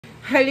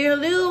Hello,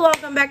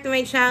 welcome back to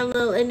my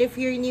channel. And if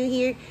you're new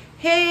here,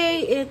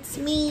 hey, it's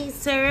me,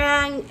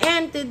 Sarang.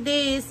 And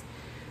today's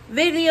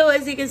video,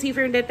 as you can see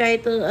from the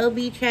title, I'll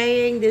be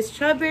trying this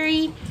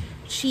strawberry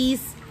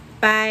cheese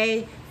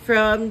pie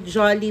from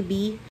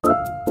Jollibee.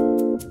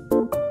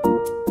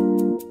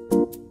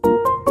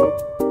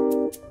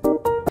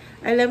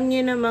 Alam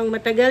niyo namang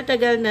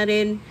matagal-tagal na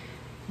rin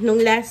nung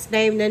last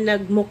time na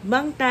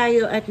nag-mukbang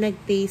tayo at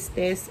nag-taste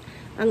test.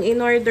 Ang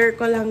in-order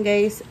ko lang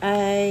guys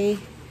ay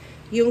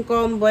yung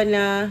combo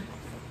na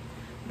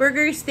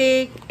burger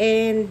steak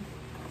and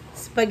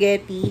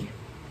spaghetti.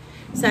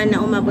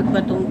 Sana umabot pa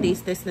tong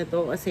taste test na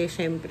to kasi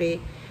syempre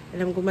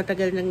alam ko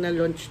matagal nang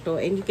na-launch to.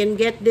 And you can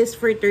get this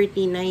for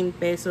 39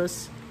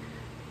 pesos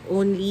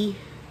only.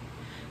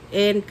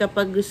 And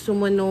kapag gusto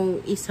mo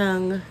nung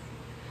isang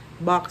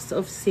box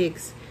of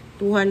 6,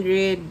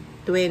 220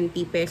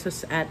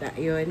 pesos ata.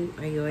 Ayun,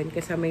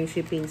 kasama yung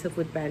shipping sa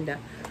Foodpanda.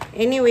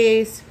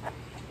 Anyways,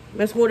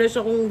 mas mura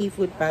siya kung hindi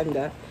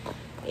Foodpanda.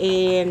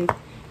 And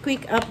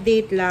quick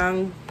update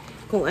lang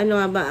kung ano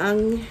ba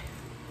ang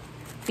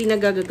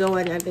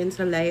pinagagagawa natin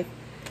sa life.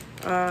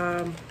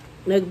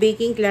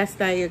 Nag-baking class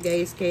tayo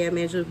guys, kaya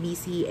medyo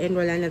busy and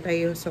wala na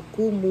tayo sa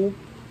Kumu.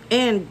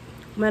 And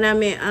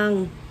marami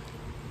ang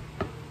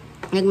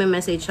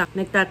nagme-message siya,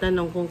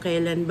 nagtatanong kung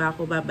kailan ba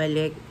ako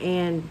babalik,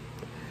 and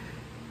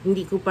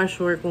hindi ko pa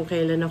sure kung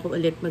kailan ako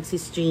ulit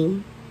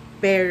magsi-stream.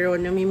 Pero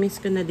namimiss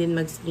ko na din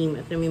mag-stream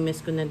at namimiss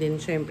ko na din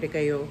syempre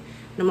kayo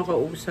na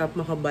makausap,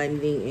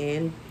 makabanding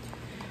and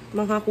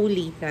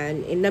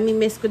makakulitan. And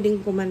namimiss ko din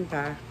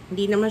kumanta.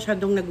 Hindi na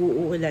masyadong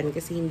nag-uulan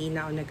kasi hindi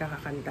na ako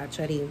nagkakakanta.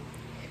 Charing.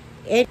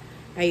 And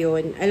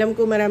ayun, alam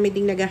ko marami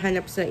ding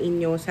naghahanap sa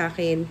inyo, sa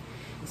akin,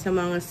 sa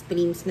mga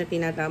streams na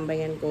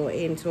tinatambayan ko.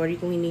 And sorry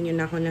kung hindi nyo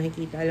na ako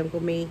nakikita. Alam ko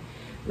may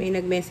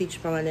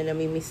nag-message pa nga na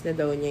namimiss na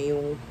daw niya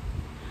yung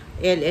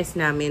LS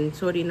namin.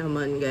 Sorry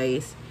naman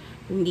guys.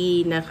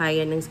 Hindi na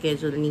kaya ng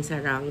schedule ni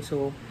Sarang.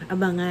 So,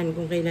 abangan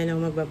kung kailan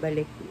ako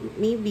magbabalik.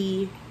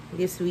 Maybe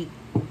this week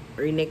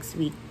or next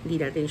week. Hindi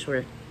natin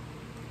sure.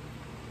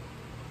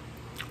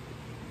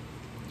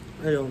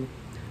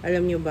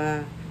 Alam nyo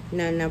ba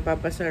na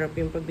napapasarap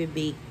yung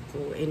pagbe-bake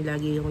ko and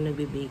lagi akong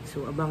nagbe-bake.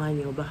 So, abangan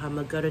nyo. Baka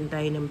magkaroon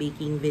tayo ng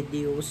baking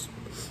videos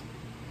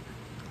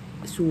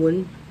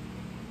soon.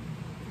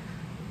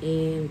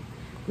 And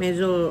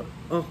medyo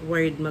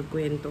awkward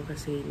magkwento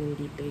kasi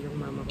nandito yung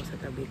mama ko sa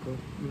tabi ko.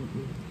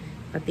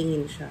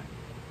 Patingin siya.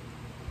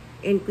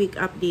 And quick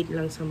update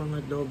lang sa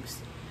mga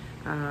dogs.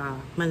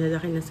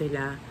 Malalaki na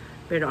sila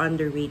pero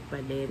underweight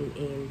pa din.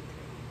 And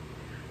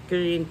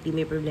currently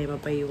may problema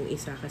pa yung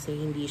isa kasi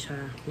hindi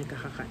siya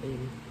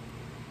nagkakakain.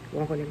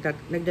 Kung ako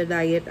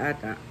nagda-diet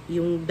ata.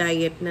 Yung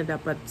diet na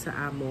dapat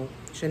sa amo,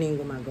 siya na yung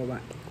gumagawa.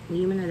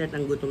 Hindi man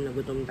nalatang gutom na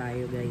gutom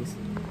tayo guys.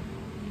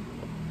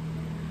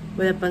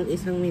 Wala pang 1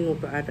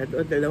 minuto ata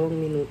o 2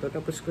 minuto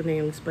tapos ko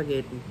na yung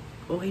spaghetti.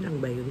 Okay lang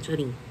ba yun?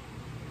 Charing.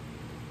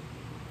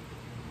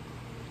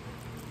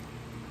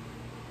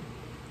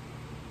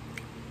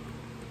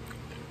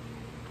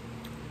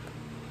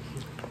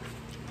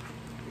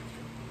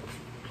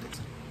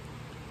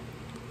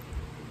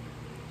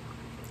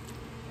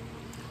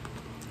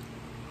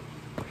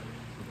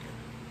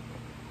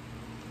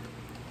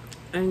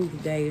 And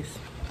guys,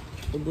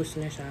 ubos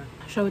na siya.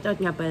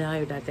 Shoutout nga pala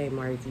kayo Tatay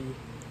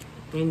Marty.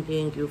 And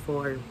thank you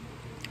for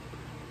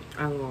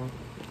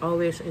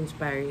always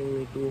inspiring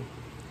me to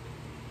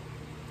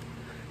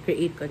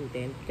create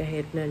content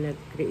kahit na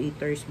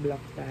nag-creators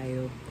block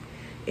tayo.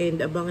 And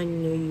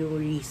abangan nyo yung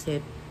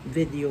reset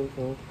video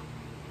ko.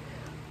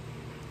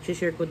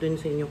 Share ko dun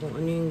sa inyo kung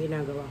ano yung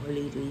ginagawa ko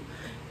lately.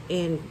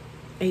 And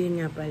ayun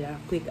nga pala,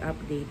 quick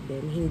update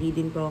din. Hindi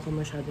din po ako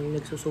masyadong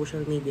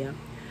nagso-social media.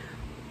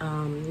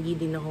 Hindi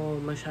din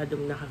ako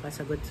masyadong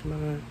nakakasagot sa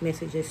mga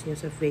messages nyo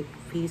sa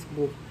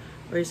Facebook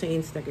or sa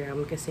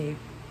Instagram kasi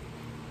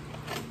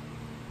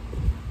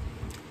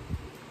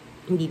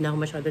hindi na ako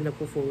masyado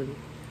nagpo-phone.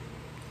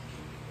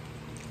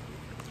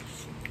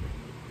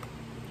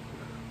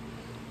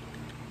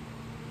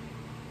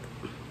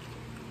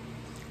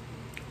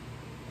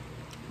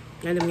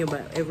 Alam nyo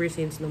ba, ever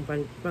since nung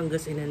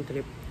Pangasinan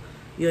trip,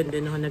 yun,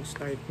 doon ako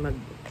nag-start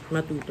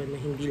matuto na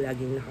hindi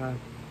laging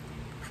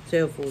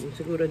naka-cellphone.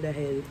 Siguro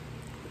dahil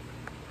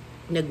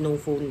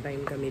nag-no phone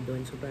time kami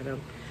doon. So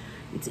parang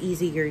it's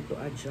easier to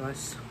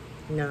adjust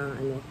na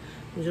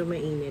medyo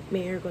mainit.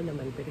 May aircon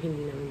naman pero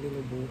hindi naman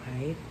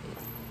binubuhay.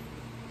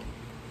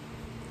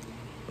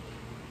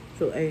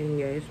 So ayun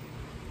guys.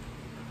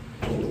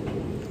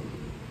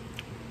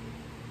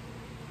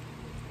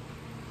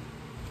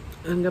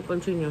 Ang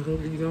napansin nyo,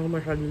 hindi na ako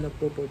masyado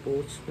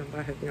nagpo-post ng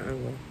kahit na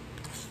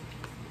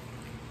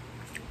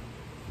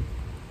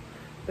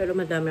pero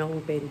madami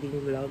akong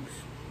pending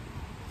vlogs.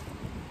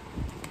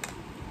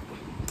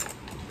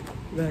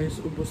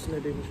 Guys, ubos na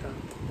din siya.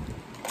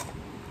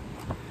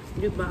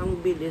 Di ba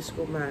ang bilis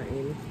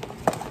kumain?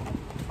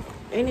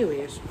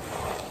 Anyways,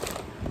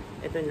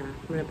 ito na.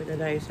 Malapit na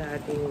tayo sa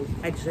ating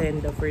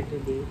agenda for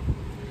today.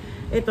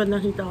 Ito,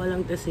 nakita ko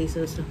lang kasi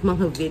sa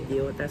mga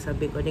video. Tapos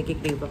sabi ko,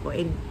 nakikrave ako.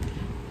 And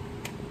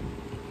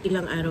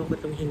ilang araw ko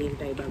itong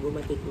hinintay bago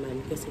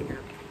matikman kasi nga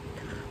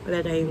wala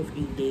tayong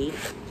free day.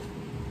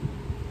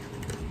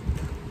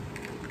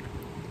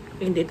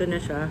 And ito na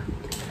siya.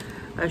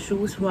 As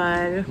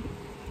usual,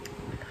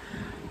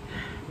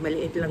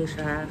 maliit lang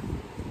siya.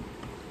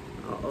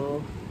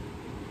 Oo.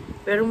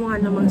 Pero mukha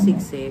namang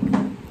siksik.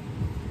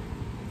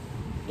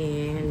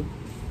 And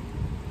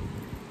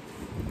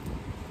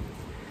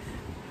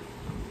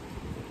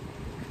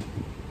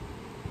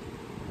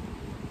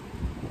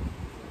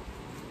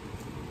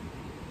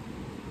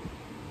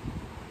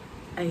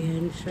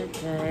ayan siya,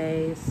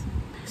 guys.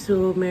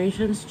 So, meron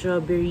siyang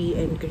strawberry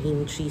and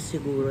cream cheese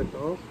siguro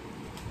to.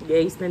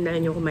 Guys,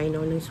 nandaan nyo, kumain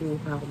ako ng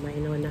suka,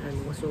 kumain ako na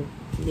ano. So,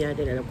 hindi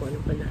natin alam kung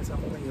anong palasa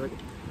ko ngayon.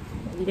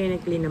 Hindi tayo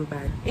nag-clean ng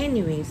pan.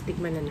 Anyways,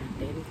 tikman na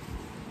natin.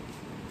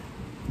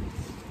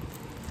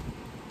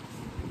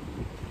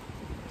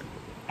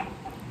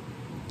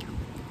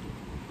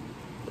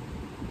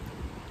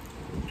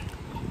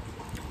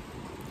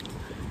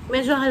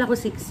 Medyo akala ko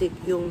siksik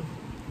yung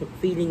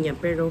feeling niya,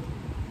 pero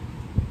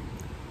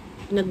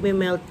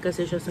nagme-melt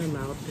kasi siya sa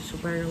mouth. So,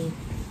 parang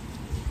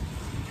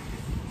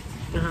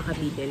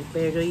nakakabitin.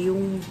 Pero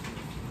yung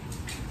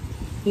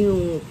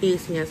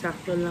taste niya,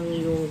 sakto lang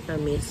yung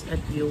tamis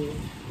at yung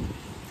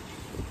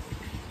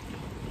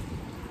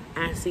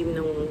asim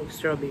ng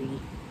strawberry.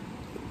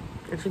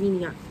 Actually,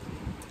 hindi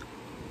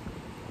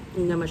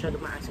na masyado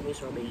maasim yung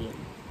strawberry.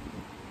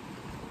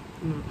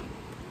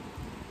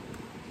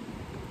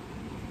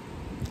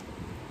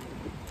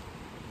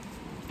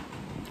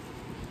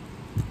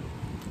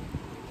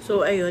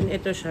 So, ayun,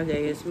 ito siya,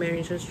 guys.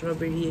 Meron siyang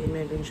strawberry and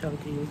meron siyang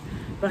cream.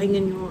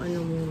 Pakinggan nyo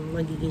anong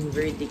magiging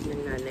verdict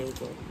ng nanay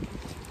ko.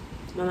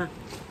 Mama,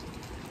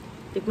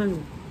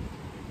 tikman mo.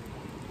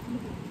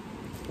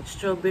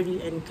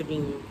 Strawberry and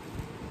cream.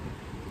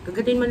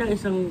 Kagatin mo ng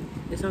isang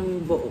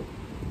buo.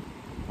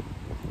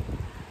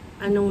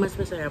 Anong mas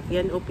masarap?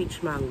 Yan o peach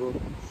mango?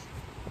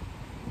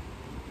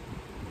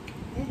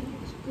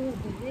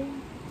 Strawberry.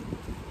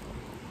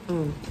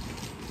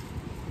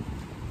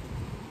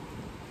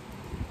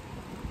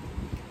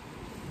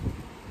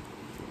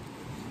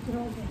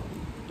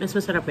 Mas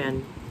masarap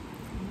yan.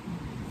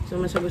 So,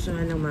 mas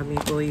gustuhan ng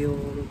mami ko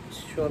yung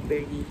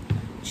strawberry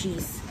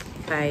cheese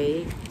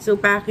pie. So,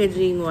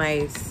 packaging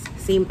wise,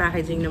 same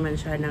packaging naman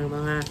siya ng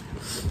mga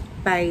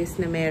pies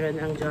na meron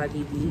ang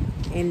Jollibee.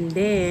 And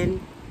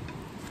then,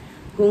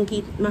 kung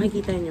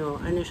makikita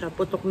nyo, ano siya,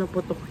 putok na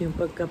putok yung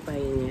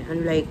pagka-pie niya.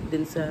 Unlike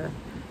dun sa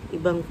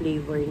ibang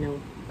flavor ng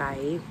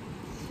pie.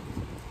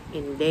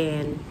 And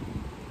then,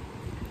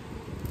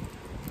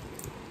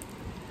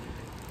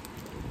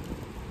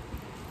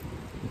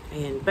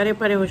 ayan,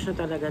 pare-pareho siya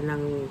talaga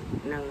ng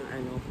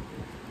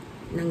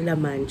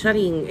laman.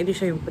 Charing, edi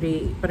siya yung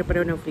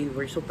pare-pareho ng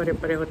flavor. So,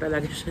 pare-pareho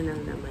talaga siya ng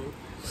laman.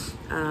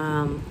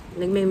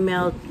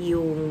 Nagme-melt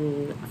yung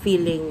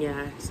feeling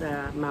niya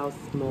sa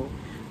mouth mo.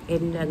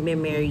 And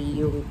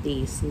nagme-marry yung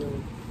taste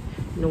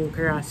nung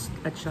crust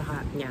at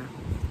saka niya.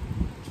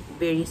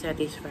 Very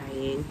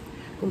satisfying.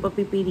 Kung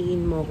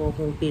papipiliin mo ko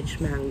kung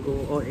peach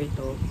mango or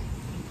ito,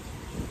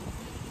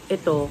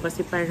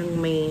 kasi parang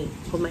may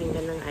kumain ka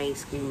ng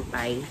ice cream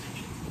pie.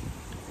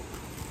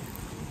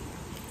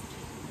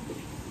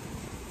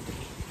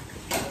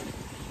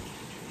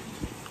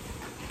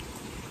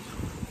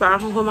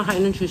 Parang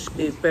kumakain ng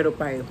cheesecake, pero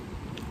pie.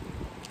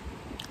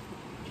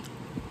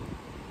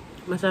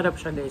 Masarap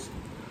siya, guys.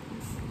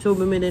 So,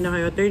 bumili na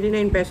kayo.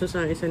 39 pesos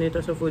ang isa nito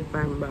sa Food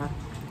Panda.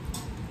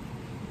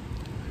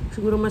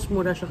 Siguro mas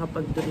mura siya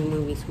kapag doon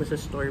mo mismo sa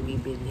store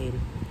bibilhin.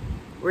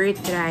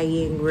 Worth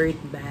trying, worth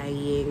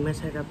buying,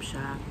 masarap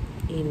siya,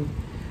 and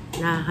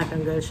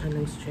nakakatanggal siya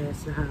ng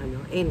stress,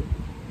 and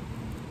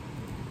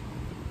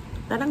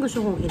parang gusto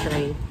kong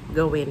itry,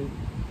 gawin.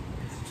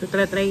 So,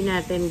 try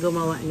natin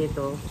gumawa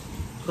nito.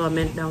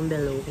 Comment down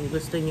below kung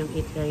gusto nyong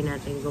itry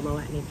natin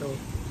gumawa nito.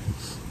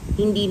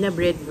 Hindi na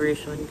bread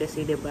version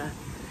kasi, diba,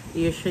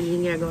 usually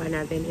yung ginagawa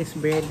natin is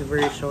bread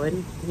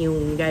version,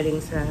 yung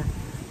galing sa,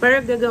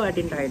 parang gagawa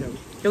din tayo.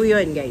 So,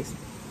 yun, guys.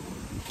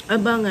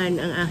 Abangan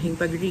ang aking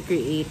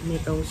pag-recreate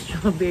nitong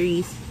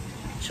strawberry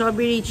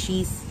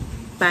cheese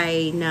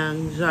pie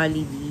ng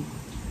Jollibee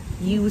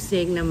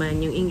using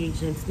naman yung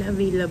ingredients na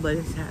available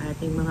sa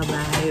ating mga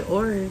bahay,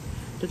 or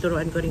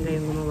tuturuan ko rin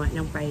kayong gumawa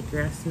ng pie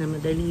crust na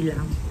madali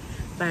lang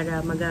para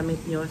magamit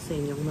nyo sa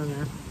inyong mga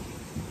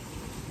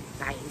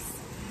pies.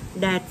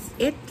 That's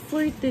it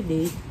for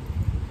today.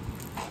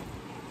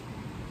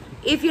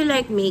 If you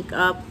like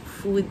makeup,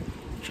 food,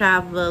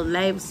 travel,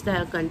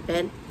 lifestyle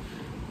content,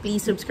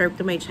 please subscribe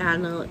to my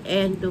channel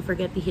and don't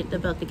forget to hit the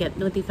bell to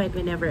get notified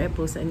whenever I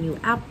post a new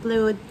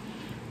upload.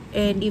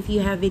 And if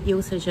you have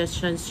video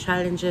suggestions,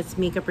 challenges,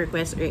 makeup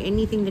requests, or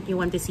anything that you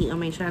want to see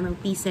on my channel,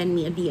 please send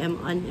me a DM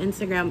on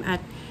Instagram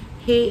at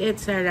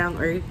 @HeyItSarang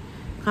or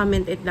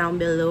comment it down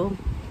below.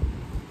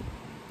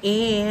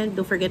 And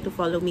don't forget to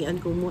follow me on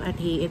Kumu at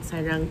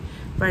 @HeyItSarang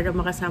para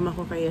makasama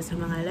ko kayo sa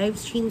mga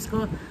live streams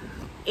ko.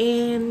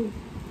 And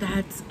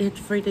that's it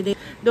for today.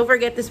 Don't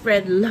forget to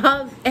spread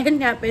love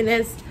and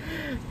happiness.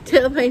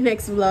 Till my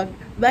next vlog.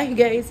 Bye,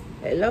 guys.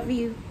 I love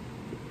you.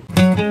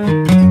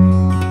 Bye!